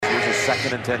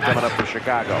2nd and 10 coming up for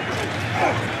Chicago. It's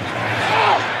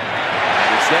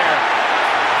there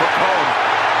for Cohn.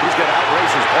 He's going to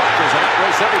outrace his blockers and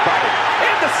outrace everybody.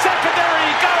 In the secondary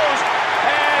he goes,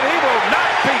 and he will not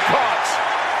be caught.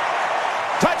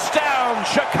 Touchdown,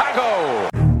 Chicago.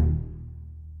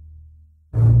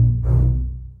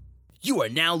 You are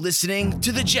now listening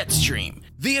to the Jet Stream,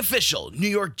 the official New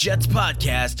York Jets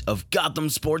podcast of Gotham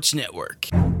Sports Network.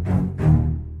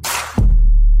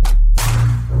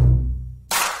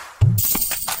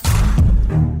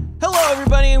 Hello,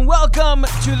 everybody, and welcome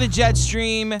to the Jet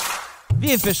Stream,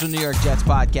 the official New York Jets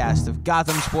podcast of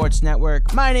Gotham Sports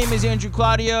Network. My name is Andrew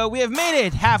Claudio. We have made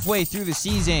it halfway through the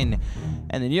season,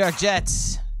 and the New York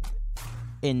Jets,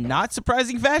 in not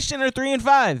surprising fashion, are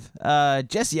 3-5.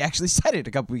 Jesse actually said it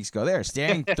a couple weeks ago. They're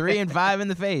staring 3-5 in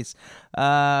the face.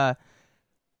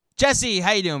 Jesse,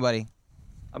 how you doing, buddy?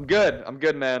 I'm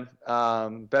good, man.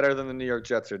 Better than the New York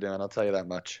Jets are doing, I'll tell you that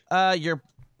much. You're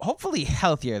hopefully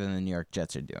healthier than the New York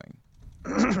Jets are doing.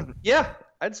 Yeah,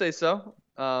 I'd say so.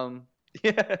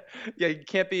 Yeah, you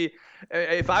can't be.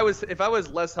 If I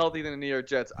was less healthy than the New York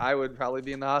Jets, I would probably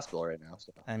be in the hospital right now.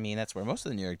 So. I mean, that's where most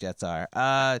of the New York Jets are.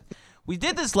 We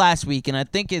did this last week, and I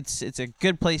think it's a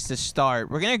good place to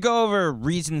start. We're going to go over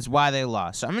reasons why they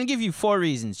lost. So I'm going to give you 4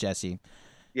 reasons, Jesse.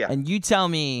 Yeah. And you tell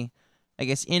me, I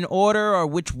guess, in order or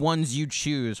which ones you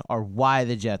choose are why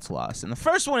the Jets lost. And the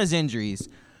first one is injuries.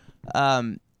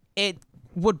 It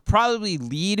would probably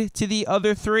lead to the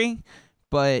other 3,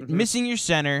 but missing your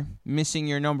center, missing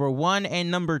your number 1 and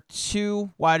number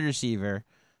 2 wide receiver,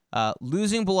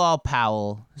 losing Bilal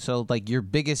Powell, so like your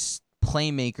biggest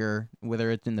playmaker,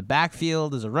 whether it's in the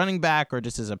backfield as a running back or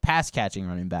just as a pass-catching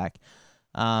running back,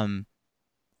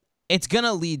 it's going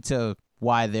to lead to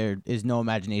why there is no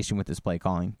imagination with this play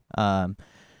calling.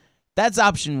 That's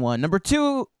option 1. Number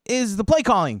 2 is the play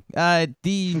calling.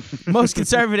 The most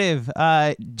conservative.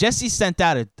 Jesse sent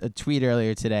out a tweet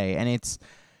earlier today, and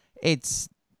it's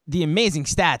the amazing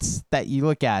stats that you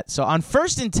look at. So on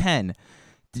 1st and 10,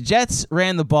 the Jets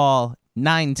ran the ball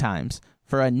 9 times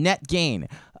for a net gain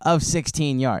of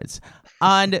 16 yards.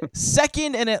 On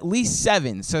 2nd and at least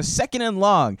 7, so 2nd and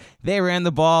long, they ran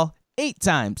the ball 8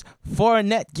 times for a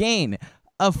net gain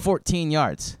of 14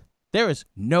 yards. There was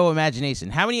no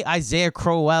imagination. How many Isaiah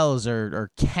Crowells or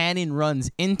cannon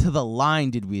runs into the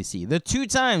line did we see? The 2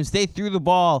 times they threw the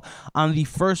ball on the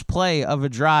first play of a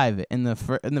drive in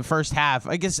the first half,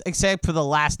 I guess, except for the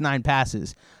last 9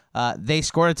 passes, they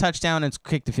scored a touchdown and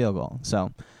kicked a field goal.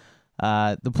 So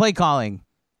the play calling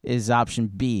is option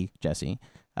B, Jesse.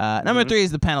 Number 3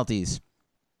 is the penalties.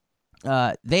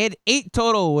 They had 8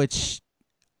 total, which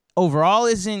overall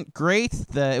isn't great.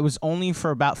 It was only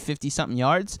for about 50-something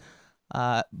yards.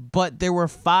 But there were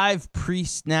 5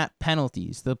 pre-snap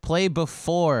penalties. The play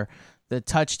before the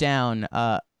touchdown,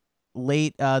 the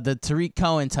Tariq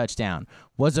Cohen touchdown,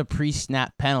 was a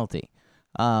pre-snap penalty.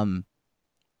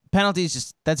 Penalties,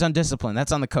 just that's undisciplined.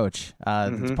 That's on the coach.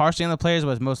 It's partially on the players,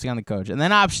 but it's mostly on the coach. And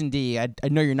then option D, I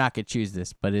know you're not going to choose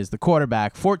this, but is the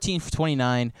quarterback. 14 for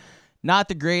 29. Not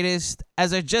the greatest.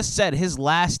 As I just said, his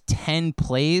last 10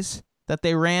 plays that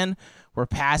they ran were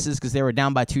passes because they were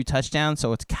down by 2 touchdowns,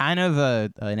 so it's kind of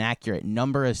an accurate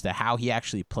number as to how he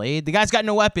actually played. The guy's got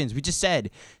no weapons. We just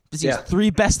said this is 3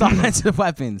 best offensive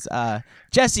weapons.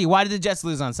 Jesse, why did the Jets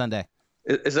lose on Sunday?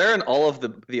 Is there an all of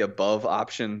the above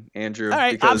option, Andrew? All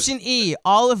right, option E,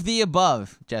 all of the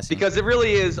above, Jesse. Because it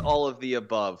really is all of the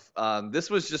above. This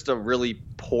was just a really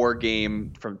poor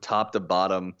game from top to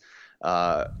bottom.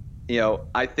 I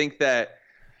think that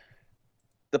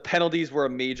the penalties were a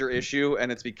major issue, and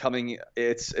it's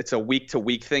a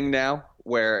week-to-week thing now,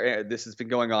 where this has been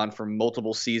going on for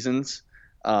multiple seasons.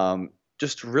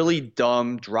 Just really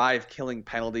dumb drive-killing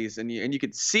penalties, and you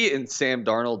could see it in Sam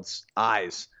Darnold's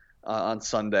eyes on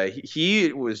Sunday.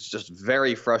 He was just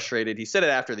very frustrated. He said it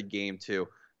after the game too.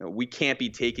 We can't be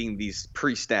taking these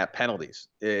pre-snap penalties.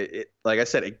 Like I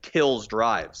said, it kills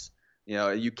drives.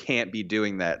 You can't be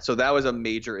doing that. So that was a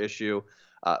major issue.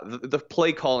 The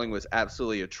play calling was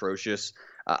absolutely atrocious.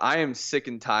 I am sick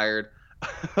and tired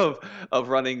of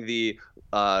running the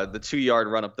 2-yard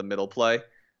run up the middle play,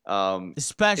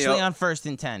 especially on 1st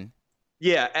and 10.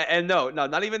 Yeah, and no,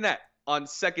 not even that. On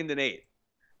 2nd and 8.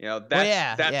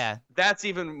 That's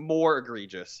even more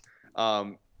egregious.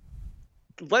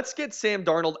 Let's get Sam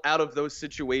Darnold out of those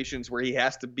situations where he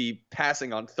has to be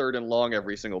passing on 3rd and long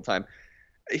every single time.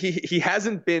 He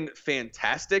hasn't been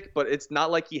fantastic, but it's not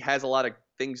like he has a lot of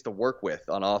things to work with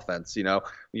on offense. When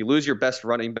you lose your best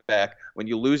running back, when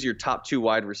you lose your top 2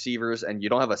 wide receivers, and you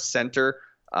don't have a center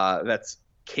that's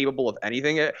capable of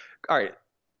anything. All right,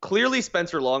 clearly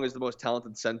Spencer Long is the most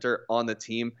talented center on the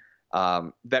team.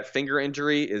 That finger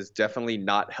injury is definitely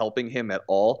not helping him at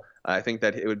all. I think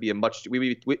that it would be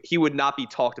he would not be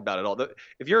talked about at all.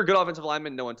 If you're a good offensive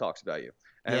lineman, no one talks about you.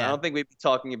 And I don't think we'd be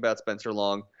talking about Spencer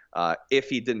Long if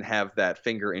he didn't have that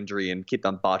finger injury and keep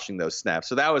on botching those snaps.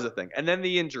 So that was a thing. And then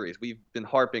the injuries. We've been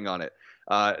harping on it.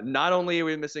 Not only are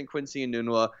we missing Quincy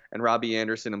Enunwa and Robbie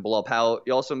Anderson and Bilal Powell,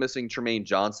 you're also missing Tremaine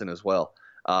Johnson as well.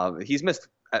 He's missed.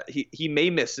 He may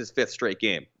miss his 5th straight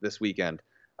game this weekend.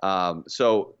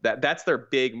 So that's their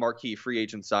big marquee free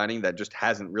agent signing that just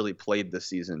hasn't really played this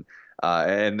season.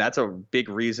 And that's a big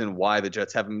reason why the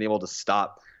Jets haven't been able to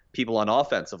stop people on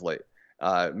offense of late.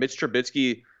 Mitch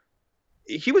Trubisky,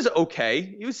 he was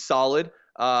okay. He was solid.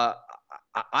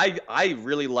 I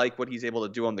really like what he's able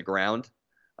to do on the ground.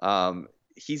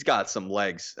 He's got some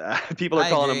legs. People are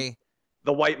calling him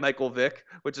the white Michael Vick,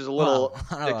 which is a little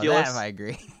ridiculous. I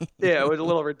agree. Yeah, it was a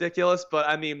little ridiculous, but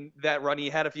I mean, that run he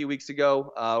had a few weeks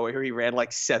ago where he ran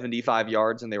like 75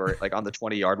 yards and they were like on the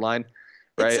 20-yard line,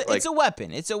 right? It's a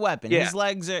weapon. It's a weapon. Yeah.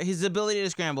 His ability to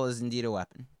scramble is indeed a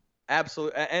weapon.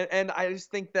 Absolutely. And I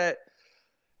just think that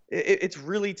it's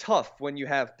really tough when you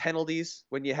have penalties,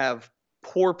 when you have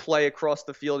poor play across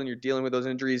the field and you're dealing with those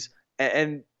injuries,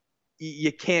 and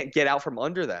you can't get out from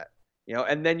under that.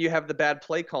 And then you have the bad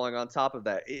play calling on top of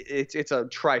that. It's a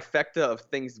trifecta of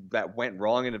things that went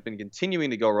wrong and have been continuing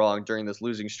to go wrong during this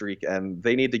losing streak, and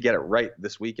they need to get it right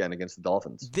this weekend against the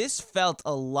Dolphins. This felt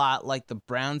a lot like the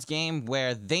Browns game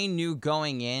where they knew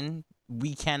going in,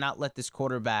 we cannot let this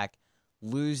quarterback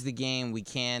lose the game. We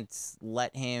can't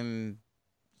let him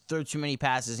throw too many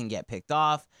passes and get picked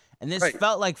off. And this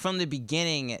felt like from the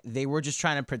beginning, they were just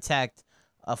trying to protect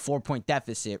a 4-point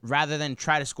deficit rather than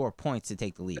try to score points to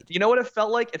take the lead. You know what it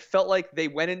felt like? It felt like they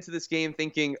went into this game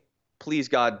thinking, please,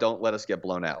 God, don't let us get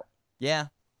blown out. Yeah.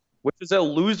 Which is a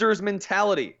loser's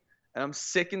mentality. And I'm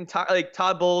sick and tired. Like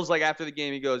Todd Bowles, like after the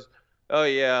game, he goes, oh,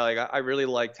 yeah, like I really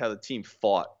liked how the team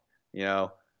fought.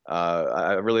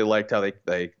 I really liked how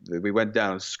we went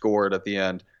down and scored at the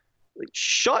end. Like,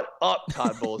 shut up,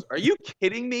 Todd Bowles. Are you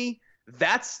kidding me?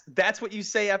 That's what you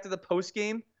say after the post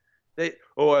game?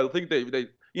 I think they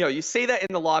you say that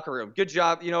in the locker room. Good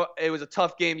job. It was a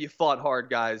tough game. You fought hard,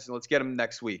 guys. Let's get them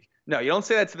next week. No, you don't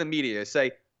say that to the media. You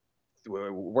say,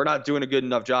 we're not doing a good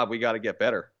enough job. We got to get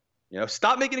better.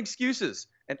 Stop making excuses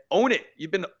and own it.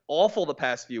 You've been awful the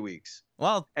past few weeks.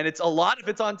 Well, and it's a lot if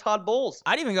it's on Todd Bowles.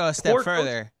 I'd even go a step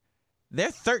further. They're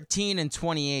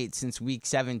 13-28 since week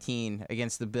 17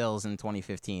 against the Bills in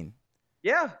 2015.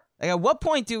 Yeah. Like, at what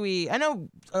point do we? I know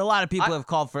a lot of people have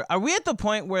called for. Are we at the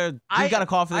point where we got to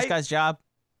call for this guy's job?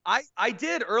 I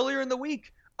did earlier in the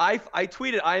week. I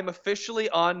tweeted, I am officially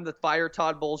on the fire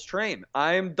Todd Bowles train.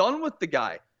 I am done with the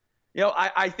guy.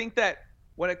 I think that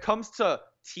when it comes to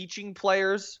teaching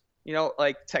players,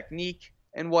 like technique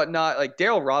and whatnot, like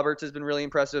Darryl Roberts has been really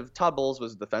impressive. Todd Bowles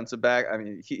was a defensive back. I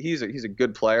mean, he's a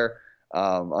good player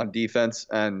on defense,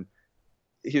 and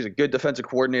he's a good defensive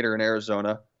coordinator in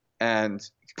Arizona. And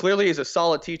clearly he's a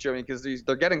solid teacher. I mean, because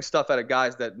they're getting stuff out of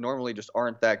guys that normally just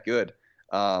aren't that good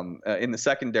in the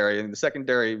secondary. And the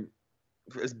secondary,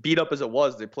 as beat up as it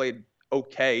was, they played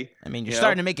okay. I mean, you're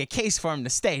starting to make a case for him to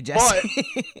stay, Jesse.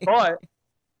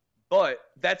 But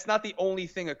that's not the only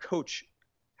thing a coach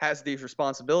has these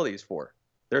responsibilities for.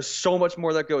 There's so much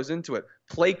more that goes into it.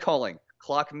 Play calling,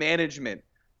 clock management,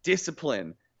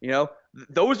 discipline.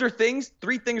 Those are 3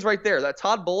 things right there that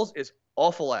Todd Bowles is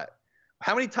awful at.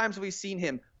 How many times have we seen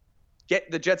him get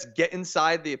the Jets get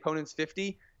inside the opponent's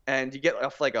 50 and you get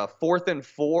like a 4th and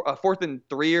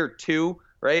 3 or 2,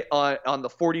 right, on the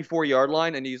 44-yard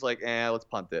line, and he's like, let's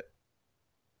punt it.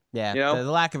 Yeah,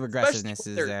 the lack of aggressiveness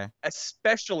is there.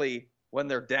 Especially when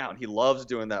they're down. He loves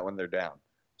doing that when they're down.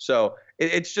 So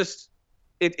it's just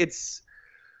it's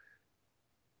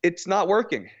not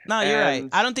working. No, you're right.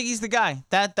 I don't think he's the guy.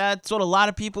 That's what a lot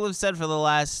of people have said for the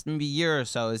last maybe year or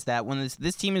so, is that when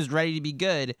this team is ready to be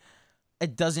good,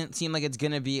 it doesn't seem like it's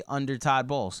going to be under Todd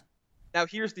Bowles. Now,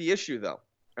 here's the issue, though,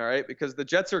 all right? Because the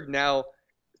Jets are now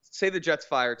 – say the Jets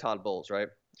fire Todd Bowles, right?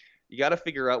 You got to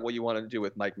figure out what you want to do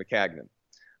with Mike McCagnon.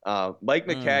 Mike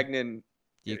McCagnon,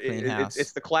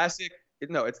 it's the classic –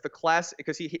 no, it's the classic –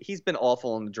 because he's been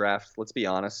awful in the draft, let's be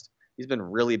honest. He's been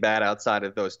really bad outside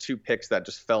of those 2 picks that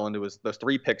just fell into those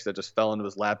 3 picks that just fell into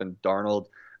his lap, and Darnold,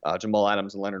 Jamal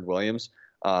Adams, and Leonard Williams.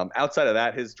 Outside of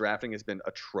that, his drafting has been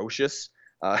atrocious.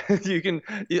 I'm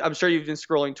sure you've been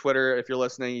scrolling Twitter. If you're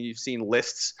listening, you've seen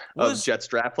lists of Jets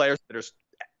draft players that are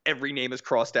every name is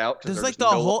crossed out. There's like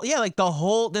there's like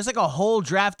a whole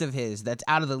draft of his that's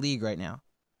out of the league right now.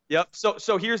 Yep.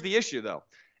 So here's the issue, though.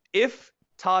 If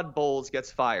Todd Bowles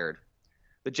gets fired,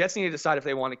 the Jets need to decide if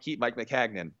they want to keep Mike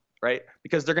McCagnon right?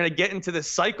 Because they're going to get into this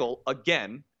cycle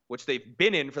again, which they've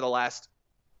been in for the last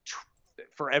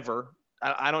forever.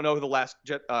 I don't know who the last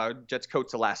Jets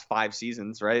coach the last 5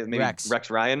 seasons, right? Maybe Rex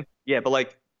Ryan. Yeah, but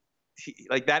like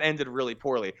that ended really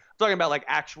poorly. I'm talking about like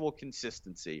actual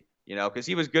consistency, you know, because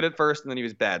he was good at first and then he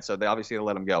was bad, so they obviously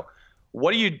let him go.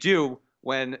 What do you do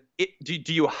when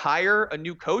do you hire a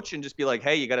new coach and just be like,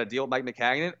 hey, you got to deal with Mike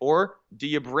Maccagnan, or do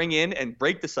you bring in and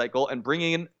break the cycle and bring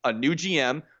in a new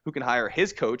GM who can hire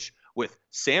his coach with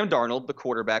Sam Darnold, the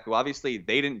quarterback, who obviously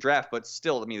they didn't draft, but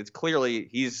still, I mean, it's clearly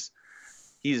he's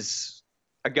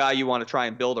a guy you want to try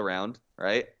and build around,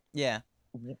 right? Yeah.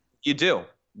 You do.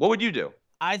 What would you do?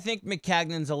 I think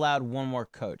Maccagnan's allowed one more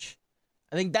coach.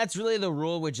 I think that's really the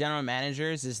rule with general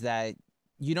managers, is that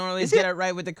you don't always get it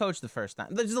right with the coach the first time.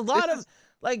 There's a lot of,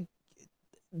 like,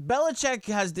 Belichick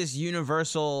has this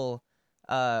universal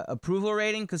approval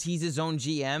rating because he's his own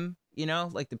GM, you know?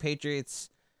 Like, the Patriots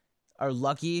are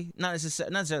lucky. Not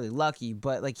necessarily lucky,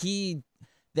 but, like,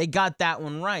 they got that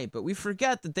one right. But we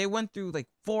forget that they went through, like,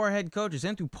 4 head coaches. They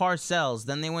went through Parcells,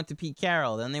 then they went to Pete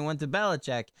Carroll, then they went to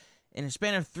Belichick in a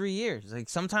span of 3 years. Like,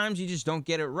 sometimes you just don't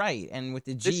get it right. And with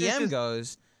the GM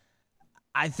goes,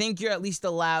 I think you're at least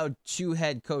allowed 2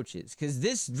 head coaches, because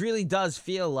this really does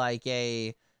feel like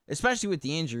especially with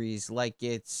the injuries, like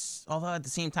although at the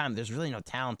same time, there's really no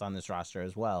talent on this roster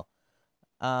as well.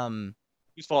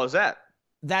 Whose fault is that?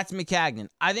 That's Maccagnan.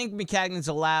 I think Maccagnan's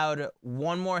allowed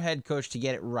one more head coach to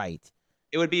get it right.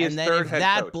 It would be his third head coach. And then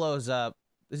if that blows up,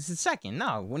 this is his second.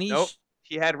 No, when Nope.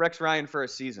 He had Rex Ryan for a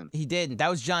season. He didn't. That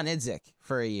was John Idzik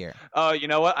for a year. Oh, you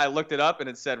know what? I looked it up and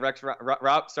it said Rex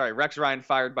Ryan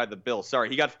fired by the Bills. Sorry,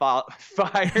 he got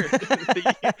fired.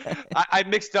 I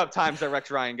mixed up times that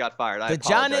Rex Ryan got fired. The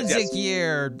John Idzik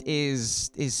year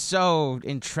is so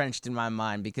entrenched in my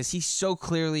mind because he so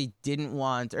clearly didn't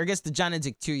want, or I guess the John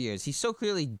Idzik 2 years, he so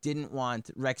clearly didn't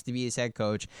want Rex to be his head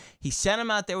coach. He sent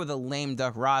him out there with a lame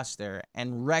duck roster,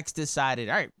 and Rex decided,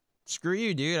 all right, screw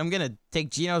you, dude. I'm going to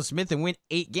take Geno Smith and win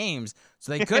 8 games.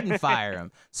 So they couldn't fire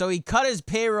him. So he cut his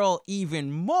payroll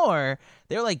even more.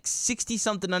 They were like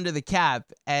 60-something under the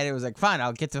cap. And it was like, fine,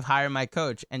 I'll get to hire my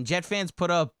coach. And Jet fans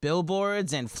put up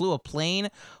billboards and flew a plane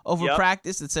over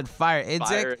practice that said fire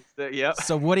Idzik. Yep.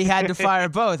 So Woody had to fire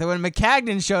both. And when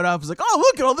Maccagnan showed up, it was like, oh,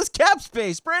 look at all this cap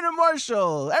space. Brandon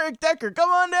Marshall, Eric Decker, come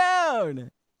on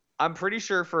down. I'm pretty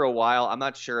sure for a while, I'm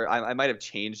not sure, I might have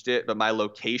changed it, but my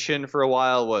location for a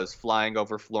while was flying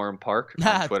over Florham Park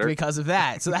on Twitter. Because of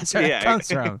that. So that's where it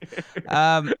comes from.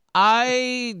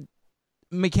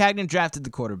 Maccagnan drafted the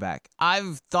quarterback.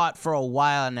 I've thought for a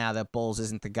while now that Bowles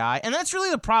isn't the guy. And that's really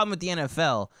the problem with the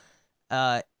NFL.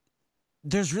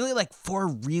 There's really like 4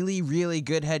 really, really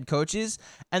good head coaches,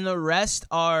 and the rest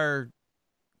are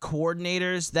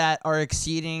coordinators that are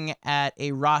exceeding at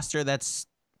a roster that's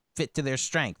fit to their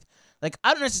strength. Like,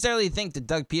 I don't necessarily think that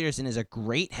Doug Peterson is a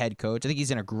great head coach. I think he's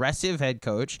an aggressive head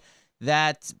coach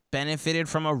that benefited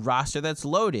from a roster that's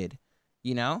loaded,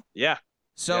 you know? Yeah.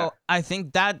 So I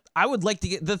think that I would like to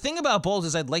get, the thing about Bowles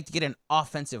is I'd like to get an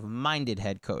offensive-minded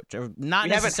head coach, or not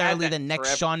necessarily the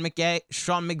next Sean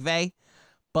McVay,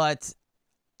 but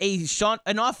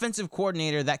an offensive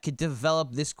coordinator that could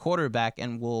develop this quarterback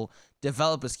and will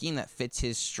develop a scheme that fits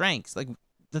his strengths. Like,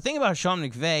 the thing about Sean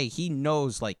McVay, he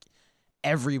knows, like,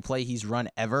 every play he's run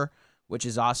ever, which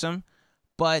is awesome.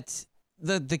 But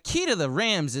the key to the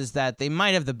Rams is that they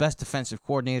might have the best defensive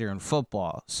coordinator in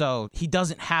football, so he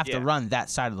doesn't have to run that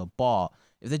side of the ball.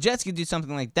 If the Jets could do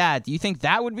something like that, do you think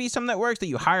that would be something that works, that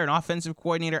you hire an offensive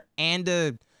coordinator and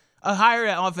hire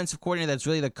an offensive coordinator that's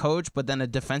really the coach, but then a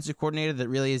defensive coordinator that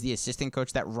really is the assistant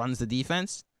coach that runs the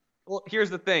defense? Well,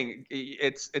 here's the thing.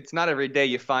 It's not every day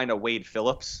you find a Wade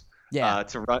Phillips.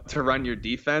 To run your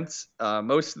defense.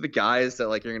 Most of the guys that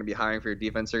like you're going to be hiring for your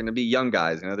defense are going to be young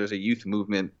guys. You know, there's a youth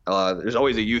movement. There's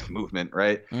always a youth movement,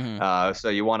 right? Mm-hmm. So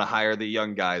you want to hire the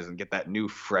young guys and get that new,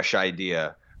 fresh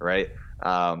idea, right?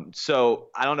 So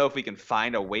I don't know if we can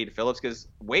find a Wade Phillips, because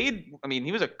Wade, I mean,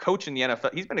 he was a coach in the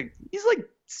NFL. He's like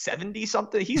 70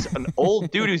 something. He's an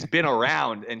old dude who's been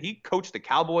around, and he coached the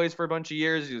Cowboys for a bunch of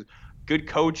years. He was a good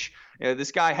coach. You know,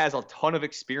 this guy has a ton of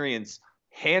experience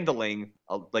handling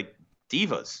like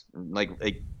divas, like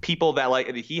people that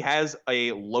like, he has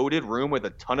a loaded room with a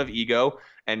ton of ego,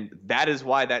 and that is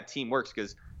why that team works,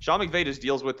 because Sean McVay just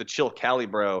deals with the chill Cali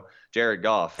bro Jared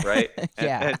Goff, right?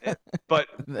 But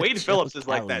Wade Phillips is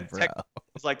like that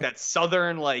is like that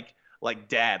southern like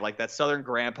dad, like that southern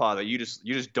grandpa that you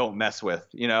just don't mess with,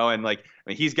 you know. And like, I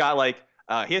mean, he's got like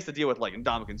he has to deal with like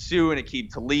Ndamukong Suh and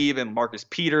Aqib Talib and Marcus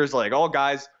Peters, like all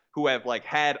guys who have like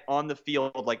had on the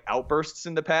field like outbursts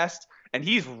in the past, and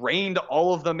he's reined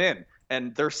all of them in.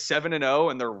 and they're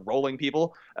 7-0 and they're rolling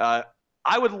people.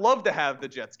 I would love to have the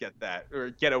Jets get that,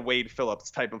 or get a Wade Phillips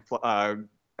type of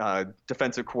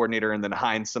defensive coordinator, and then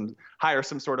hire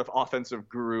some sort of offensive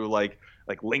guru like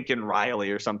Lincoln Riley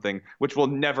or something, which will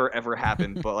never ever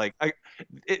happen. But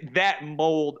that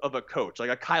mold of a coach, like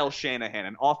a Kyle Shanahan,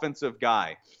 an offensive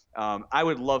guy, I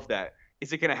would love that.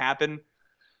 Is it going to happen?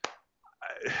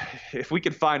 If we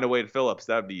could find a Wade Phillips,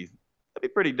 that'd be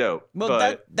pretty dope. Well,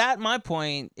 but that my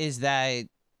point is that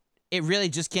it really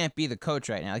just can't be the coach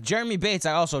right now. Like Jeremy Bates,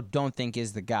 I also don't think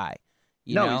is the guy.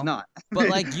 You know? He's not. But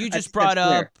like you just brought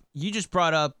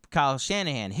up Kyle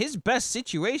Shanahan. His best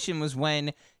situation was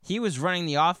when he was running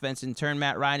the offense and turned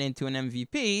Matt Ryan into an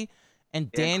MVP,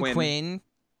 and Dan Quinn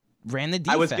ran the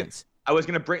defense. I was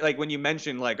gonna bring, like, when you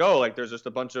mentioned there's just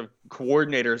a bunch of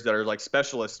coordinators that are like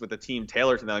specialists with a team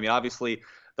tailored to them. I mean, obviously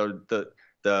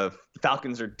the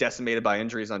Falcons are decimated by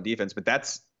injuries on defense,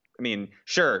 but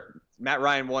sure, Matt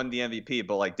Ryan won the MVP,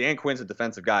 but like Dan Quinn's a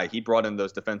defensive guy. He brought in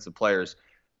those defensive players.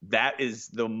 That is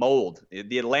the mold,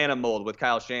 the Atlanta mold with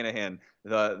Kyle Shanahan,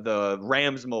 the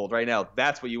Rams mold right now.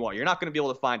 That's what you want. You're not going to be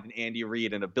able to find an Andy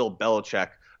Reid and a Bill Belichick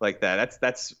like that.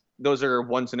 Those are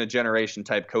once in a generation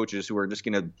type coaches who are just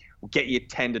going to get you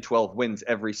 10 to 12 wins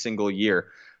every single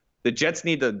year. The Jets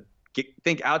need to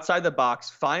think outside the box,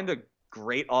 find a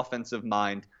great offensive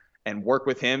mind, and work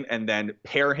with him, and then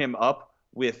pair him up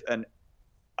with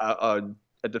a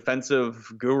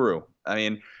defensive guru. I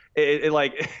mean,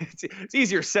 it's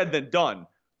easier said than done,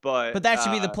 but that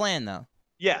should be the plan, though.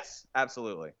 Yes,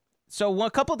 absolutely. So a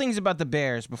couple things about the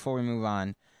Bears before we move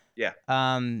on. Yeah.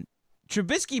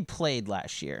 Trubisky played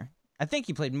last year. I think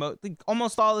he played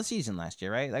almost all the season last year,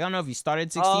 right? Like, I don't know if he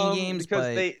started 16 games,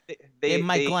 because but they had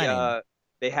Mike Glennon.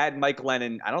 They had Mike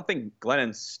Glennon. I don't think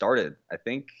Glennon started. I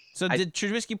think. So did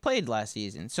Trubisky played last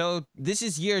season? So this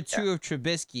is year 2 of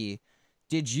Trubisky.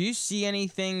 Did you see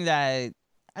anything that,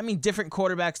 different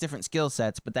quarterbacks, different skill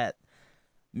sets, but that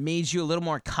made you a little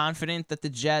more confident that the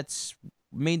Jets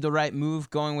made the right move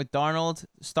going with Darnold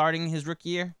starting his rookie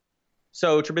year?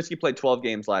 So Trubisky played 12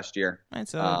 games last year. Right,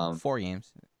 so 4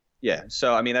 games. Yeah.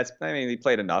 So he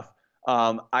played enough.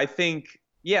 I think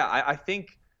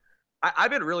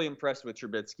I've been really impressed with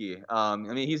Trubisky.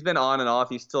 He's been on and off.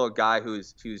 He's still a guy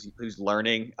who's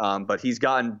learning, but he's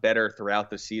gotten better throughout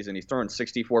the season. He's throwing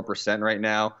 64% right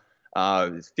now.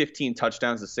 15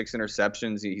 touchdowns to 6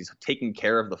 interceptions. He's taking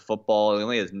care of the football. He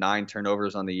only has 9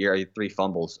 turnovers on the year. He had 3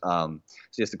 fumbles. So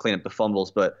he has to clean up the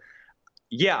fumbles. But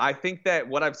yeah, I think that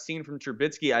what I've seen from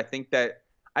Trubisky, I think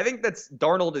that's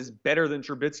Darnold is better than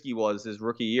Trubisky was his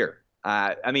rookie year.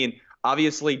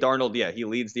 Obviously, Darnold, he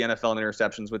leads the NFL in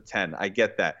interceptions with 10. I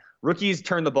get that. Rookies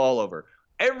turn the ball over.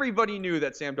 Everybody knew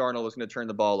that Sam Darnold was going to turn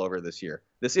the ball over this year.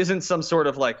 This isn't some sort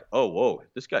of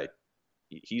this guy,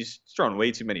 he's throwing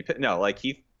way too many. No,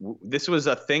 this was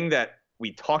a thing that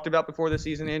we talked about before the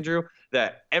season, Andrew,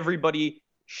 that everybody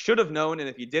should have known. And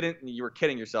if you didn't, you were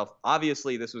kidding yourself.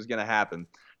 Obviously, this was going to happen.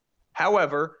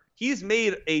 However, he's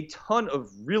made a ton of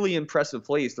really impressive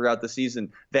plays throughout the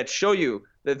season that show you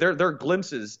that they're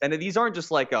glimpses. And these aren't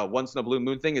just like a once in a blue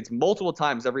moon thing. It's multiple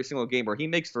times every single game where he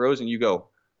makes throws and you go,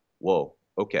 whoa,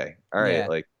 okay, all right.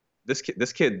 Yeah. This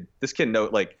kid know,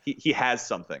 he has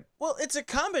something. Well, it's a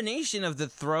combination of the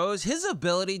throws, his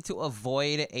ability to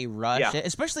avoid a rush,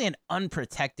 especially an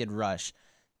unprotected rush.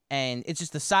 And it's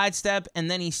just a sidestep,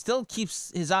 and then he still keeps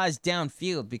his eyes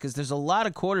downfield because there's a lot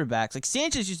of quarterbacks. Like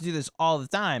Sanchez used to do this all the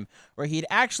time, where he'd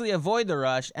actually avoid the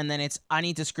rush, and then it's, I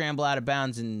need to scramble out of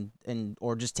bounds and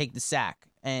or just take the sack.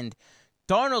 And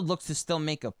Darnold looks to still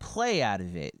make a play out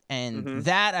of it. And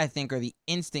that, I think, are the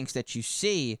instincts that you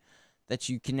see that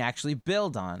you can actually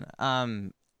build on.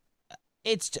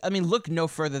 Look no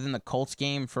further than the Colts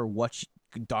game for what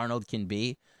Darnold can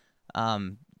be.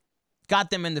 Got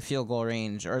them in the field goal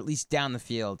range, or at least down the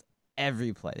field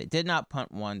every play. They did not punt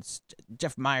once.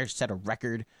 Jeff Myers set a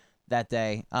record that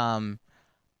day.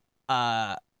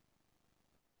 I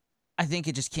think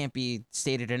it just can't be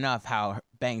stated enough how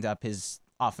banged up his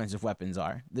offensive weapons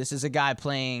are. This is a guy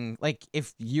playing,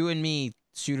 if you and me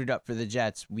suited up for the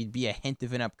Jets, we'd be a hint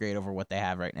of an upgrade over what they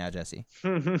have right now, Jesse.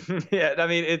 Yeah,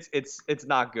 it's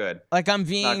not good. I'm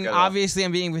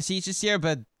being facetious here,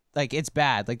 but it's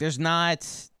bad. There's not.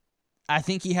 I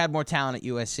think he had more talent at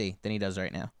USC than he does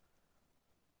right now.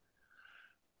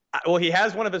 Well, he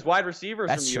has one of his wide receivers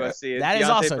That's from true. USC. That is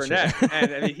also Burnett. true.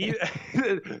 And he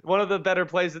one of the better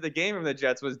plays of the game from the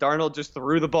Jets was Darnold just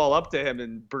threw the ball up to him,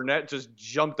 and Burnett just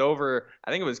jumped over,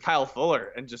 I think it was Kyle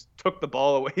Fuller, and just took the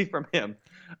ball away from him.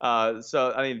 That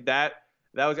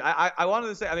was I wanted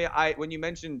to say, when you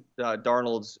mentioned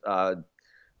Darnold's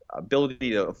ability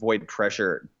to avoid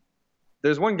pressure,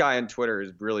 there's one guy on Twitter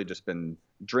who's really just been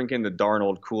drinking the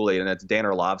Darnold Kool-Aid, and that's Dan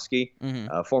Orlovsky,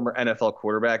 former NFL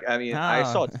quarterback. I mean, I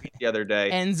saw a tweet the other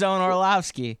day. End zone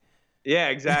Orlovsky. Yeah,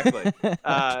 exactly.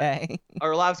 Okay.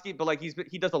 Orlovsky, but like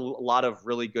he does a lot of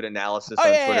really good analysis Oh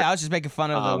on yeah, Twitter. yeah, I was just making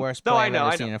fun of the worst play I've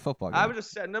ever seen in a football game. I was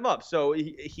just setting him up. So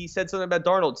he said something about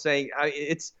Darnold, saying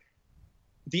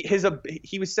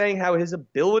he was saying how his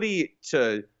ability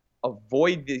to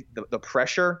avoid the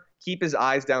pressure, keep his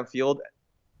eyes downfield,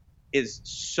 it's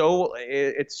so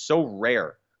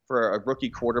rare for a rookie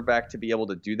quarterback to be able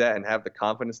to do that and have the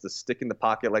confidence to stick in the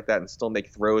pocket like that and still make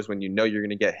throws when you know you're going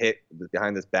to get hit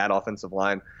behind this bad offensive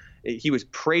line. He was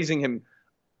praising him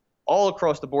all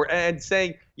across the board and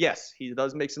saying, yes, he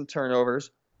does make some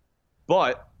turnovers,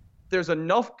 but there's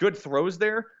enough good throws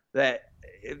there that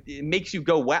it makes you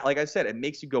go wow. Like I said, it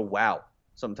makes you go wow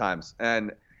sometimes.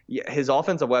 And his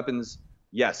offensive weapons,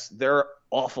 yes, they're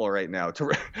awful right now.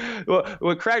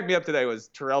 What cracked me up today was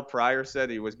Terrell Pryor said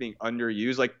he was being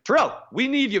underused. Like, Terrell, we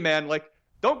need you, man. Like,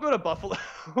 don't go to Buffalo.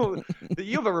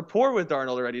 You have a rapport with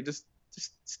Darnold already. Just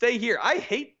stay here. I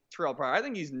hate Terrell Pryor. I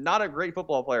think he's not a great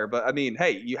football player. But, I mean,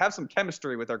 hey, you have some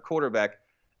chemistry with our quarterback.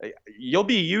 You'll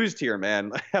be used here,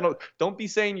 man. Don't be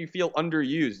saying you feel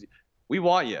underused. We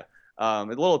want you. A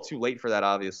little too late for that,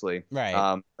 obviously.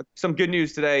 Right. Some good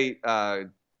news today.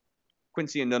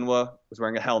 Quincy Enunwa was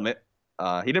wearing a helmet.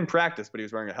 He didn't practice, but he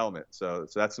was wearing a helmet. So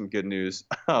that's some good news.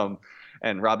 And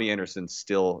Robbie Anderson's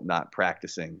still not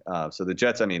practicing. So the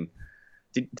Jets, I mean,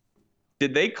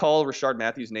 did they call Rashard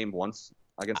Matthews' name once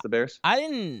against the Bears? I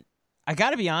didn't. I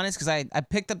got to be honest, because I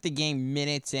picked up the game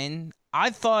minutes in. I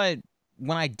thought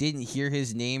when I didn't hear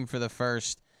his name for the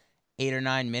first 8 or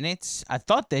 9 minutes, I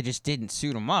thought they just didn't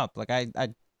suit him up. Like, I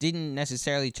didn't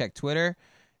necessarily check Twitter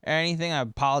or anything.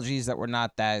 Apologies that we're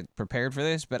not that prepared for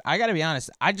this, but I gotta be honest,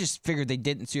 I just figured they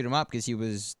didn't suit him up because he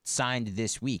was signed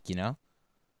this week, you know?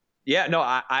 Yeah, no,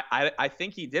 I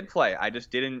think he did play. I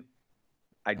just didn't.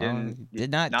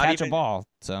 Did not catch a ball,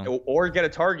 so or get a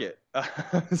target. I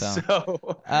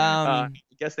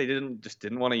guess they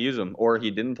didn't want to use him, or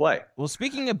he didn't play. Well,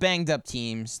 speaking of banged up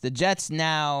teams, the Jets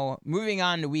now moving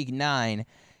on to Week 9.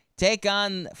 Take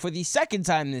on, for the second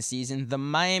time this season, the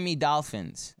Miami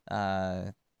Dolphins.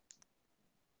 The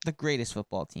greatest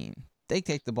football team. They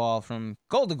take the ball from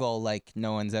goal to goal like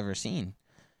no one's ever seen.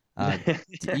 I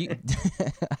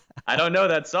don't know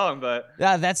that song, but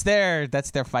that's their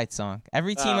fight song.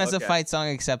 Every team has a okay. fight song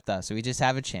except us, so we just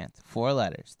have a chant. 4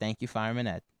 letters. Thank you, Fireman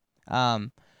Ed.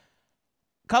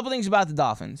 Couple things about the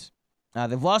Dolphins.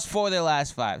 They've lost 4 of their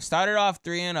last 5. Started off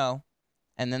 3-0,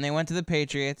 and then they went to the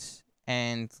Patriots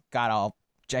and got a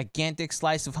gigantic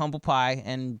slice of humble pie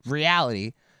and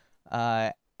reality.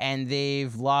 And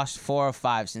they've lost 4 of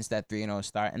 5 since that 3-0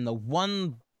 start. And the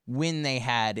one win they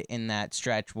had in that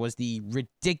stretch was the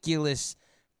ridiculous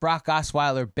Brock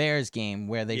Osweiler Bears game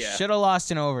where they should have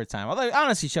lost in overtime. Although they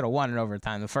honestly should have won in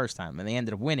overtime the first time, and they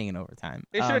ended up winning in overtime.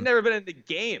 They should have never been in the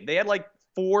game. They had like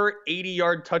 4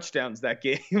 80-yard touchdowns that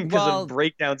game because of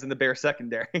breakdowns in the Bears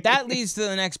secondary. That leads to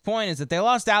the next point, is that they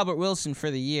lost Albert Wilson for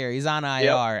the year. He's on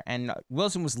IR, and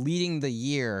Wilson was leading the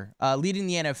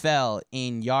NFL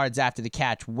in yards after the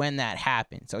catch when that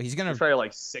happened. So he's gonna probably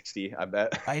like 60, I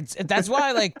bet. That's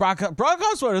why like Brock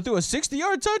Osweiler threw a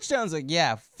 60-yard touchdown. It's like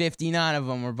 59 of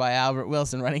them were by Albert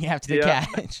Wilson running after the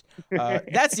catch.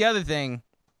 That's the other thing.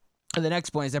 The next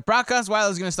point is that Brock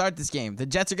Osweiler is gonna start this game. The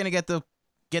Jets are gonna get to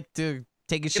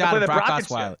take a shot at Brock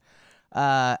Osweiler.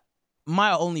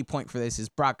 My only point for this is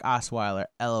Brock Osweiler,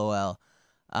 LOL.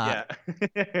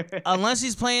 Unless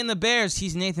he's playing the Bears,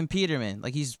 he's Nathan Peterman.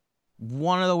 Like, he's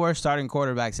one of the worst starting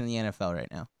quarterbacks in the NFL right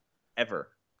now. Ever.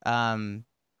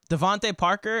 Devontae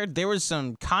Parker, there was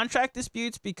some contract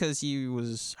disputes because he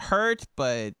was hurt,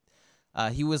 but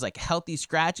he was like healthy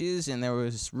scratches, and there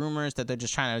was rumors that they're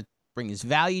just trying to bring his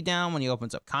value down when he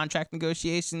opens up contract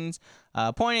negotiations.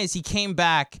 Point is, he came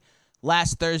back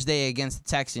last Thursday against the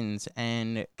Texans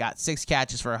and got 6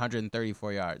 catches for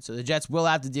 134 yards. So the Jets will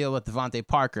have to deal with Devontae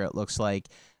Parker, it looks like,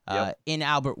 in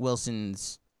Albert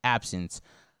Wilson's absence.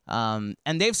 And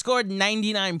they've scored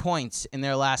 99 points in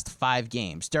their last 5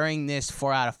 games during this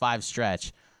 4 out of 5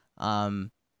 stretch. I'm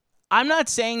not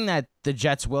saying that the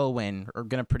Jets will win or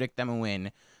going to predict them a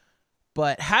win,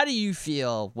 but how do you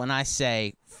feel when I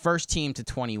say first team to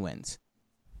 20 wins?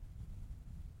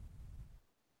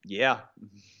 Yeah.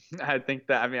 I think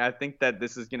that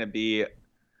this is going to be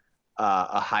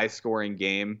a high-scoring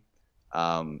game,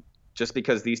 just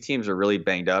because these teams are really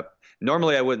banged up.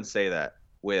 Normally, I wouldn't say that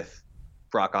with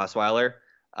Brock Osweiler,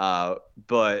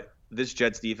 but this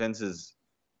Jets defense has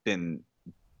been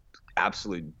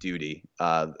absolute duty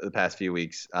the past few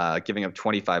weeks, giving up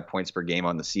 25 points per game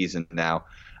on the season now.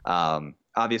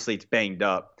 Obviously, it's banged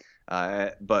up,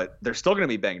 but they're still going to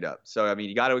be banged up. So, I mean,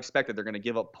 you got to expect that they're going to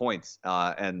give up points.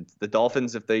 And the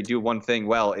Dolphins, if they do one thing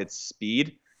well, it's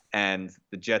speed. And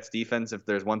the Jets defense, if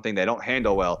there's one thing they don't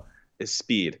handle well, is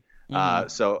speed.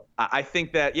 So I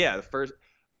think that, the first –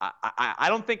 I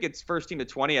don't think it's first team to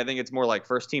 20. I think it's more like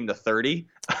first team to 30.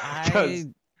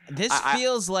 This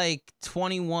feels like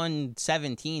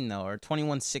 21-17 though, or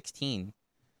 21-16.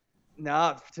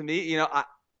 No, to me,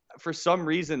 for some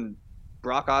reason,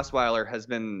 Brock Osweiler has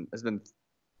been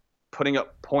putting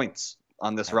up points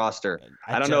on this roster.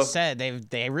 I don't know.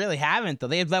 They really haven't though.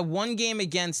 They have that one game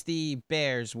against the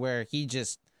Bears where he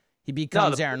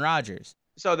becomes Aaron Rodgers.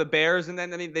 So the Bears, and then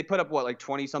they put up like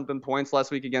 20-something points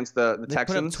last week against the Texans.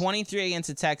 They put up 23 against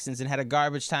the Texans and had a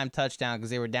garbage time touchdown because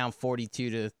they were down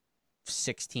 42-16.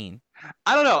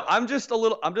 I don't know. I'm just a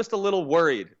little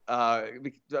worried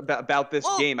about this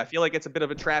game. I feel like it's a bit of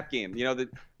a trap game. That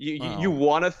you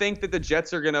want to think that the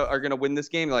Jets are gonna win this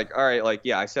game. Like, all right, like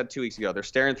I said 2 weeks ago, they're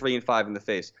staring 3-5 in the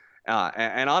face.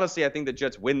 And honestly, I think the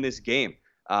Jets win this game.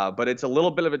 But it's a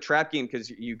little bit of a trap game because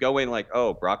you go in like,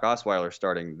 oh, Brock Osweiler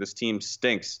starting. This team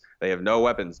stinks. They have no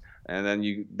weapons. And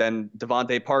then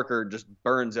Devontae Parker just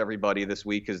burns everybody this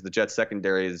week because the Jets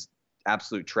secondary is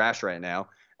absolute trash right now.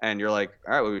 And you're like,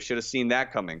 all right, well, we should have seen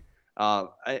that coming.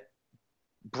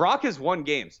 Brock has won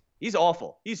games. He's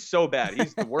awful. He's so bad.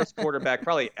 He's the worst quarterback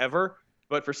probably ever.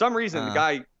 But for some reason, the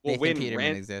guy will win.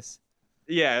 Peterman exists.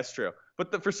 Yeah, that's true.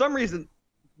 But for some reason,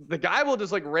 the guy will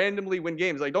just like randomly win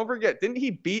games. Like, don't forget, didn't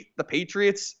he beat the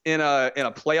Patriots in a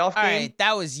playoff game? All right,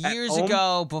 that was years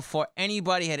ago before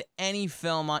anybody had any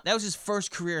film on. That was his first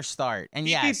career start. And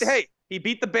he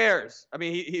beat the Bears. I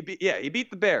mean, he beat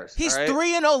the Bears. He's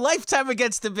 3-0 lifetime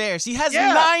against the Bears. He has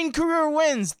 9 career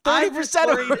wins.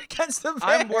 30% of them against the Bears.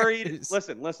 I'm worried.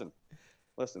 Listen.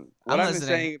 What I'm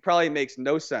saying probably makes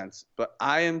no sense, but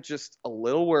I am just a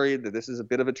little worried that this is a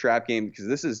bit of a trap game because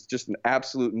this is just an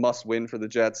absolute must-win for the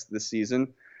Jets this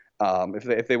season.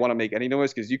 If they want to make any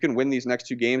noise, because you can win these next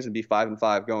 2 games and be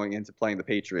 5-5 going into playing the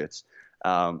Patriots.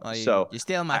 You're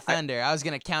stealing my thunder. I was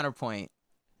gonna counterpoint.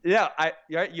 Yeah,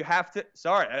 you have to.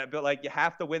 Sorry, but like you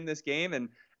have to win this game, and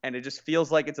it just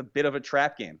feels like it's a bit of a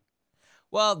trap game.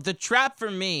 Well, the trap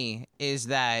for me is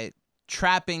that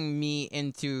trapping me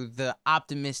into the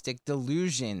optimistic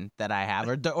delusion that I have,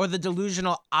 or the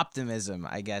delusional optimism,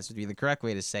 I guess would be the correct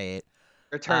way to say it.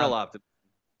 Eternal optimism.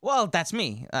 Well, that's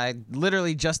me. I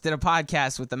literally just did a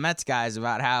podcast with the Mets guys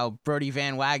about how Brody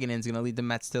Van Wagenen's going to lead the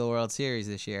Mets to the World Series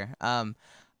this year.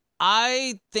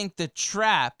 I think the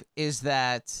trap is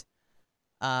that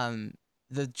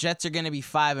the Jets are going to be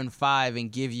 5-5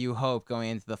 and give you hope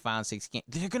going into the final 6 games.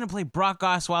 They're going to play Brock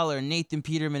Osweiler and Nathan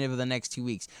Peterman over the next 2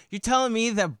 weeks. You're telling me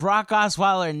that Brock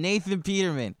Osweiler and Nathan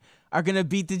Peterman are going to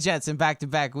beat the Jets in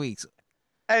back-to-back weeks?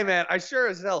 Hey, man, I sure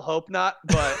as hell hope not,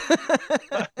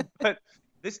 but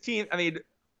this team, I mean,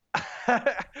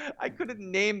 I couldn't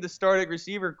name the starting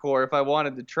receiver core if I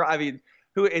wanted to try. I mean,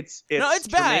 it's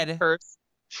bad. Hurts,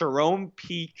 Jerome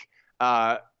Peak,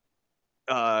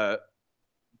 Deontay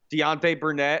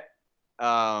Burnett,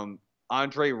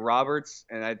 Andre Roberts,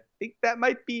 and I think that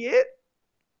might be it.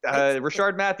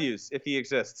 Rashard Matthews, if he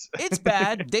exists. It's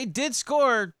bad. They did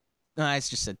score. No, I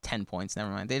just said 10 points. Never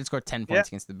mind. They did score 10 points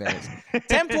against the Bears.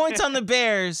 10 points on the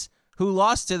Bears, who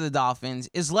lost to the Dolphins,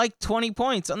 is like 20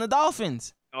 points on the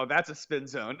Dolphins. Oh, that's a spin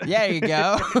zone. There you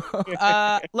go.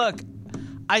 Look,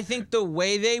 I think the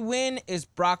way they win is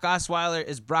Brock Osweiler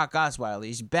is Brock Osweiler.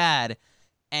 He's bad,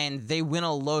 and they win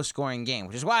a low-scoring game,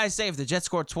 which is why I say if the Jets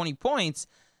score 20 points,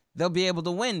 they'll be able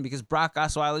to win because Brock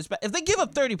Osweiler is bad. If they give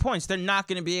up 30 points, they're not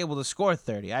going to be able to score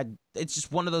 30. It's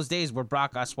just one of those days where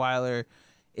Brock Osweiler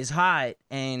is hot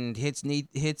and hits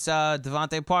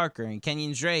Devontae Parker and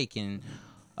Kenyon Drake and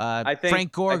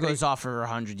Frank Gore goes off for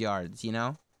 100 yards, you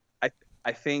know?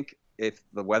 I think if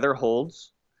the weather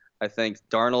holds, I think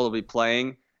Darnold will be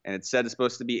playing, and it said it's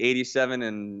supposed to be 87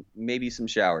 and maybe some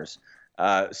showers.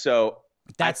 So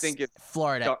that's I think it's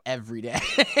Florida every day.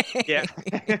 Yeah.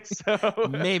 So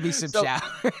maybe some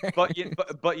showers.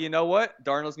 But you know what?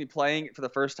 Darnold's gonna be playing for the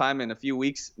first time in a few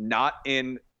weeks, not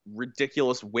in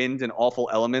ridiculous wind and awful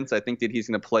elements. I think that he's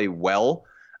going to play well,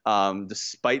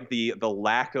 despite the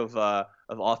lack of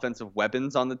offensive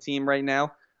weapons on the team right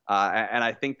now. And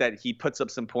I think that he puts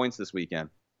up some points this weekend.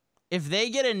 If they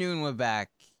get Enunwa back,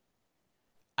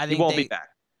 I think he won't be back.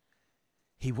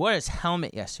 He wore his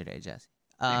helmet yesterday, Jesse.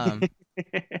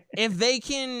 If they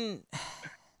can,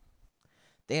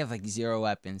 they have like 0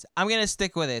 weapons. I'm going to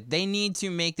stick with it. They need to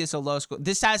make this a low score.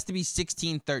 This has to be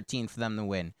 16-13 for them to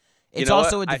win. It's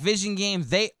also a division game.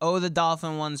 They owe the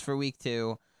Dolphin ones for week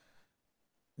 2.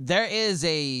 There is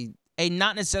a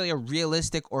not necessarily a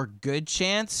realistic or good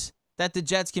chance that the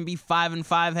Jets can be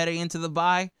 5-5 heading into the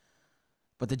bye,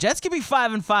 but the Jets can be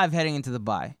 5-5 heading into the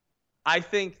bye. I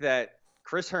think that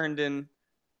Chris Herndon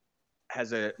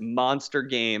has a monster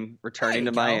game returning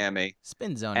to Miami.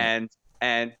 Spin zone.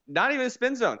 And not even a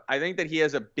spin zone. I think that he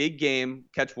has a big game,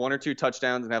 catch 1 or 2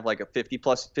 touchdowns, and have like a 50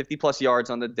 plus yards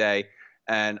on the day.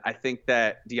 And I think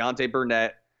that Deontay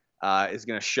Burnett is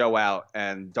going to show out,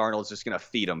 and Darnold's just going to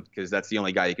feed him because that's the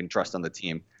only guy you can trust on the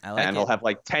team. And he'll have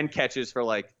like 10 catches for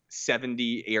like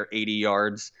 70 or 80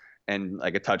 yards and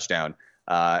like a touchdown.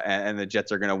 And the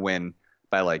Jets are going to win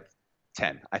by like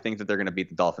 10. I think that they're going to beat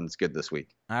the Dolphins good this week.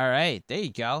 All right, there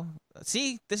you go.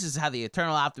 See, this is how the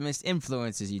eternal optimist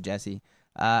influences you, Jesse.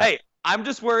 Hey, I'm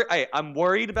just worried. Hey, I'm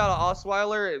worried about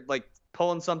Osweiler like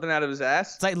pulling something out of his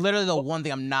ass. It's like literally the one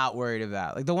thing I'm not worried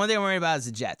about. Like the one thing I'm worried about is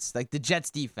the Jets. Like the Jets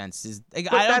defense is.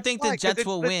 Like, I don't think the Jets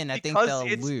will win. I think they'll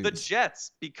lose.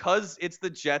 Because it's the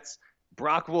Jets.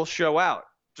 Brock will show out.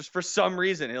 Just for some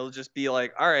reason, he'll just be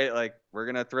like, all right, like we're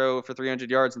gonna throw for 300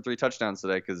 yards and 3 touchdowns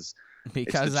today because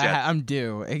I'm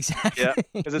due. Exactly. Yeah,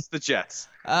 because it's the Jets.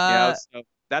 So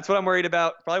that's what I'm worried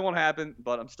about. Probably won't happen,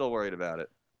 but I'm still worried about it.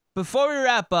 Before we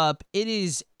wrap up, it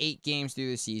is 8 games through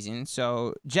the season.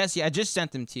 So, Jesse, I just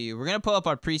sent them to you. We're going to pull up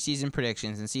our preseason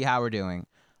predictions and see how we're doing.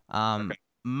 Okay.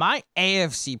 My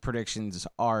AFC predictions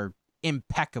are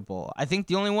impeccable. I think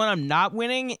the only one I'm not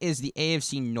winning is the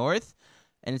AFC North,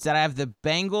 and it's that I have the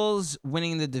Bengals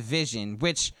winning the division,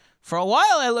 which for a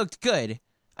while I looked good.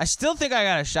 I still think I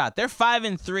got a shot. They're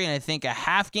 5-3, and I think a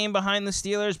half game behind the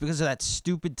Steelers because of that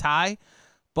stupid tie.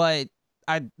 But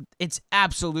it's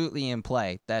absolutely in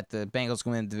play that the Bengals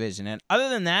can win the division. And other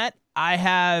than that, I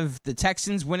have the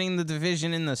Texans winning the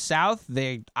division in the South.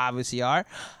 They obviously are.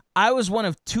 I was one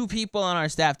of 2 people on our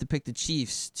staff to pick the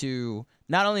Chiefs to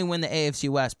not only win the AFC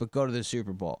West, but go to the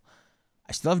Super Bowl.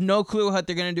 I still have no clue what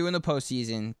they're going to do in the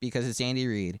postseason because it's Andy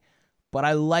Reid. But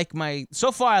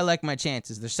so far I like my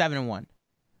chances. They're 7-1.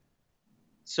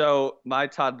 So my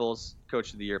Todd Bowles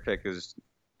Coach of the Year pick is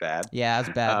bad. Yeah,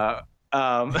 that's bad.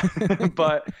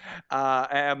 But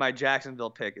my Jacksonville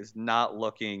pick is not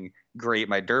looking great.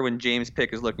 My Derwin James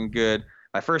pick is looking good.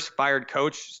 My first fired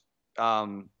coach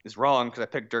is wrong because I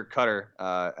picked Dirk Cutter.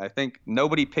 I think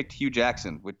nobody picked Hugh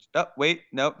Jackson.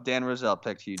 Dan Roselle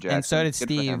picked Hugh Jackson. And so did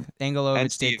Steve.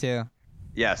 Engelovich did too.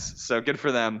 Yes, so good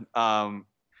for them.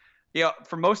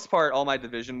 For most part, all my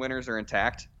division winners are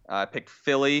intact. I picked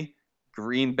Philly,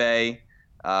 Green Bay.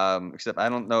 Except I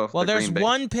don't know if there's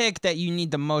one pick that you need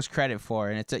the most credit for,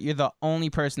 and it's you're the only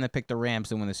person that picked the Rams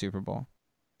to win the Super Bowl.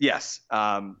 Yes,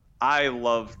 I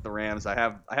love the Rams. I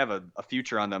have a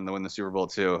future on them to win the Super Bowl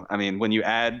too. I mean, when you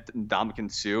add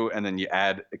Ndamukong Suh and then you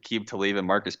add Aqib Talib and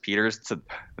Marcus Peters to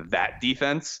that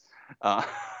defense,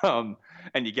 and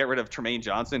you get rid of Tremaine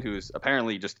Johnson, who's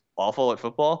apparently just awful at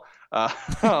football,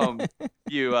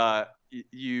 you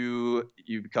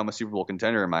become a Super Bowl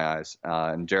contender in my eyes.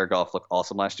 And Jared Goff looked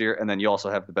awesome last year. And then you also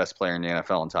have the best player in the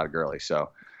NFL in Todd Gurley. So,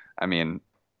 I mean,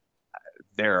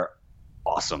 they're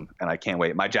awesome, and I can't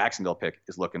wait. My Jacksonville pick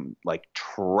is looking like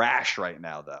trash right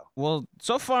now, though. Well,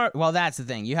 so far, that's the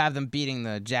thing. You have them beating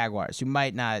the Jaguars, who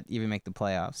might not even make the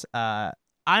playoffs.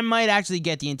 I might actually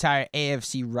get the entire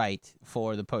AFC right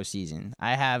for the postseason.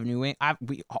 I have New England.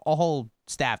 A whole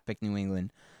staff picked New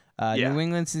England. New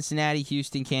England, Cincinnati,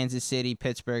 Houston, Kansas City,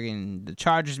 Pittsburgh, and the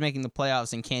Chargers making the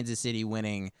playoffs, and Kansas City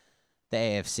winning the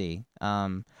AFC.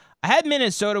 I had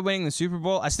Minnesota winning the Super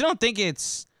Bowl. I still don't think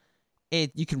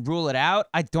you can rule it out.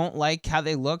 I don't like how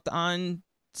they looked on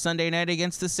Sunday night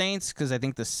against the Saints because I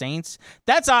think the Saints.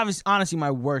 That's honestly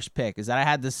my worst pick is that I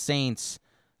had the Saints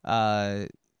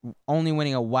only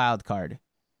winning a wild card.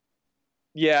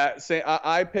 Yeah,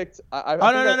 I picked.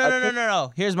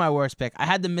 No. Here's my worst pick. I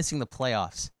had them missing the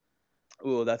playoffs.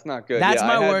 Ooh, that's not good. That's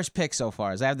my worst pick so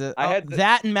far. Is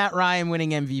that and Matt Ryan winning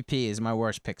MVP is my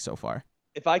worst pick so far.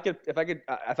 If I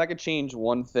could change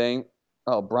one thing.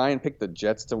 Oh, Brian picked the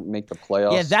Jets to make the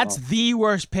playoffs. Yeah, that's the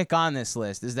worst pick on this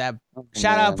list. Is that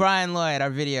shout out Brian Lloyd, our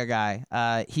video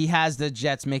guy. He has the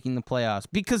Jets making the playoffs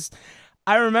because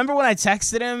I remember when I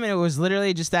texted him and it was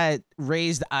literally just that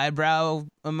raised eyebrow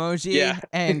emoji. Yeah.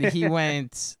 And he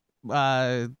went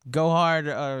go hard.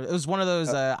 It was one of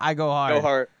those I go hard. Go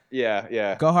hard.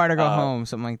 Yeah. Go hard or go home,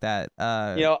 something like that.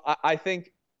 I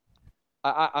think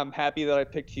I'm happy that I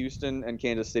picked Houston and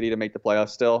Kansas City to make the playoffs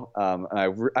still. And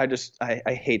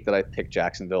I hate that I picked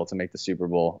Jacksonville to make the Super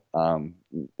Bowl. I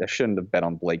shouldn't have bet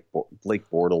on Blake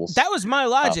Bortles. That was my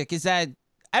logic. Is that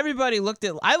everybody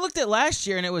I looked at last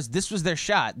year and this was their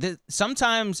shot.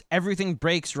 Sometimes everything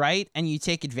breaks right and you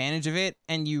take advantage of it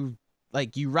and you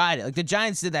ride it. Like the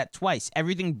Giants did that twice.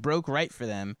 Everything broke right for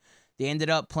them. They ended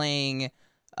up playing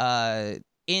in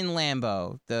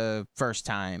Lambeau the first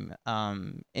time.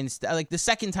 Like the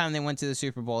second time they went to the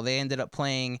Super Bowl, they ended up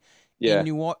playing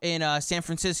in San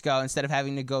Francisco instead of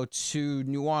having to go to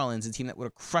New Orleans, a team that would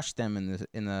have crushed them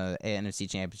in the NFC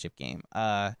Championship game.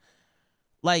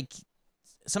 Like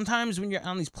sometimes when you're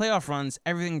on these playoff runs,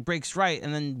 everything breaks right,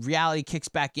 and then reality kicks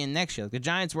back in next year. Like the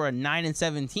Giants were a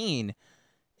 9-17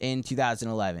 in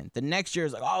 2011. The next year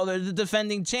is like, oh, they're the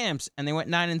defending champs, and they went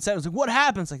 9-7. It's like, what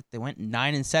happens? Like they went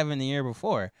 9-7 the year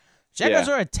before. Jaguars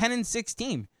are a 10-6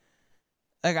 team.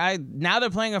 Like now they're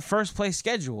playing a first place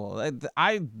schedule.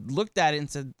 I looked at it and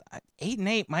said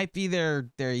 8-8 might be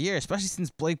their year, especially since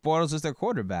Blake Bortles is their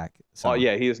quarterback. So. Oh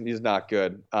yeah, he's not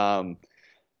good.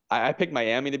 I picked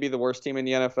Miami to be the worst team in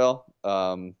the NFL.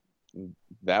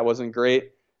 That wasn't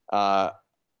great.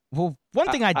 Well,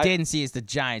 one thing I didn't see is the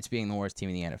Giants being the worst team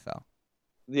in the NFL.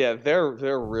 Yeah,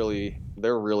 they're really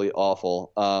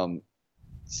awful.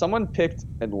 Someone picked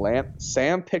Atlanta.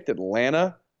 Sam picked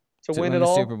Atlanta to win it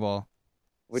all. The Super Bowl.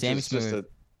 Which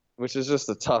is just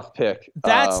a tough pick.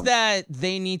 That's that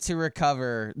they need to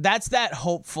recover. That's that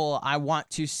hopeful. I want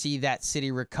to see that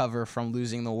city recover from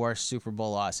losing the worst Super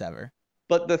Bowl loss ever.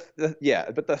 But the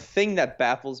thing that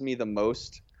baffles me the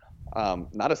most,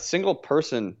 not a single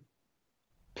person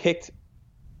picked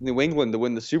New England to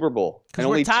win the Super Bowl. Because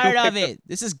we're tired of it.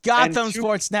 This is Gotham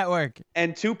Sports Network.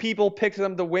 And 2 people picked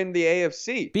them to win the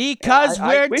AFC. Because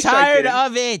we're tired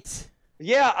of it.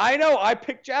 Yeah, I know. I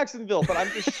picked Jacksonville, but I'm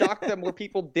just shocked that more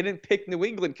people didn't pick New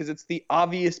England because it's the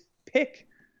obvious pick.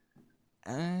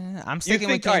 I'm sticking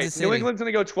with Kansas City. New England's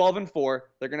going to go 12-4.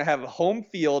 They're going to have a home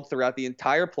field throughout the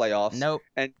entire playoffs. Nope.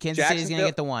 And Kansas City's going to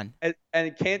get the 1.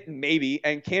 And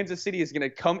Kansas City is going to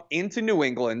come into New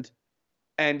England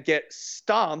and get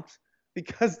stomped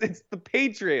because it's the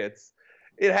Patriots.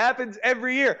 It happens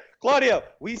every year. Claudio,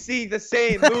 we see the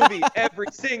same movie every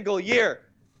single year.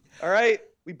 All right?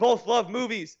 We both love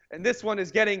movies, and this one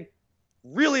is getting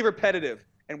really repetitive,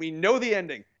 and we know the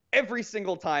ending every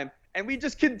single time, and we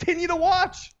just continue to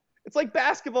watch. It's like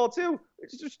basketball, too.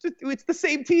 It's the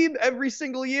same team every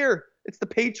single year. It's the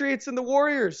Patriots and the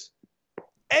Warriors.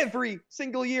 Every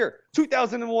single year.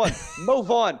 2001, Mo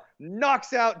Vaughn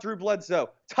knocks out Drew Bledsoe.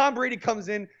 Tom Brady comes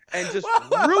in and just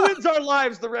ruins our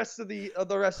lives the rest of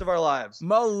our lives.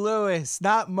 Mo Lewis,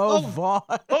 not Mo Vaughn.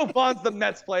 Mo Vaughn's the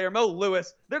Mets player. Mo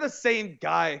Lewis, they're the same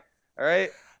guy. All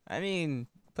right. I mean,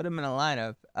 put him in a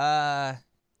lineup.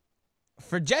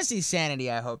 For Jesse's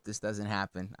sanity, I hope this doesn't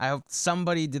happen. I hope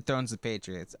somebody dethrones the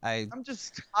Patriots. I'm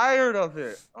just tired of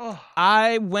it. Oh.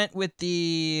 I went with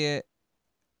the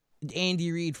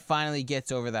Andy Reid finally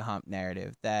gets over the hump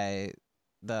narrative, that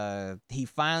he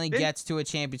finally gets to a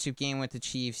championship game with the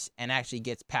Chiefs and actually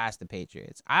gets past the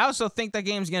Patriots. I also think that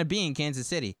game's going to be in Kansas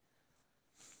City.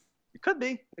 It could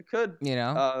be. It could. You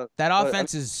know, that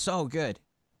offense is so good.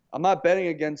 I'm not betting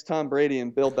against Tom Brady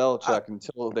and Bill Belichick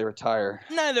until they retire.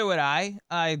 Neither would I.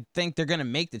 I think they're going to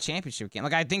make the championship game.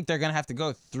 Like, I think they're going to have to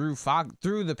go through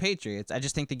the Patriots. I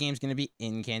just think the game's going to be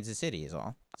in Kansas City is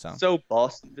all. So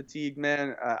Boston fatigue,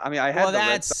 man. I mean, I had the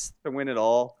Red Sox to win it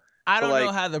all. I don't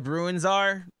know how the Bruins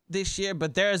are this year,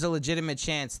 but there is a legitimate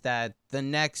chance that the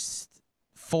next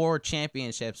 4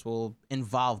 championships will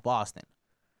involve Boston.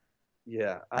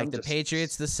 Yeah. The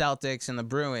Patriots, the Celtics, and the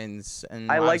Bruins,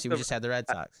 and obviously we just had the Red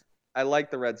Sox. I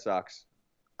like the Red Sox.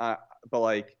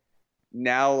 But,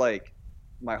 now,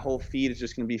 my whole feed is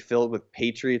just going to be filled with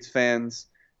Patriots fans.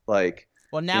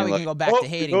 Well, now we can go back to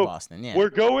hating Boston. Yeah, we're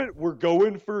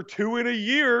going for 2 in a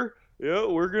year. Yeah,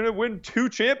 we're gonna win 2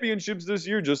 championships this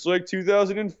year, just like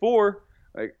 2004.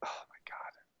 Oh my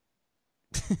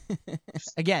god!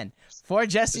 Again, for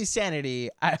Jesse's sanity,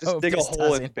 I hope dig this a hole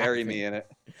and doesn't bury happen. me in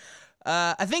it.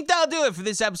 I think that'll do it for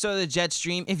this episode of the Jet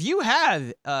Stream. If you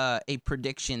have a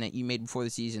prediction that you made before the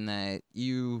season that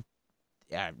you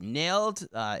nailed,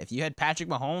 if you had Patrick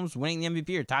Mahomes winning the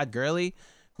MVP or Todd Gurley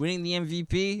winning the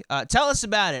MVP, tell us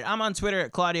about it. I'm on Twitter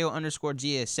at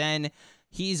Claudio_GSN.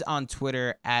 He's on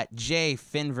Twitter at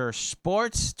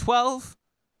JFinverSports12.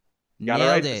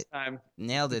 Nailed it.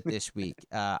 Nailed it this week.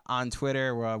 On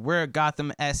Twitter, we're at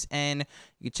Gotham SN.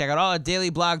 You can check out all our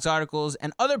daily blogs, articles,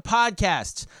 and other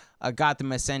podcasts at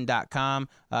GothamSN.com.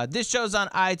 This show's on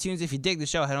iTunes. If you dig the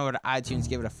show, head over to iTunes,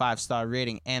 give it a 5-star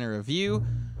rating and a review.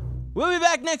 We'll be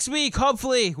back next week,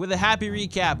 hopefully, with a happy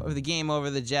recap of the game over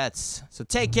the Jets. So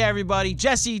take care, everybody.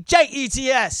 Jesse,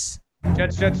 Jets.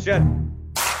 Jets.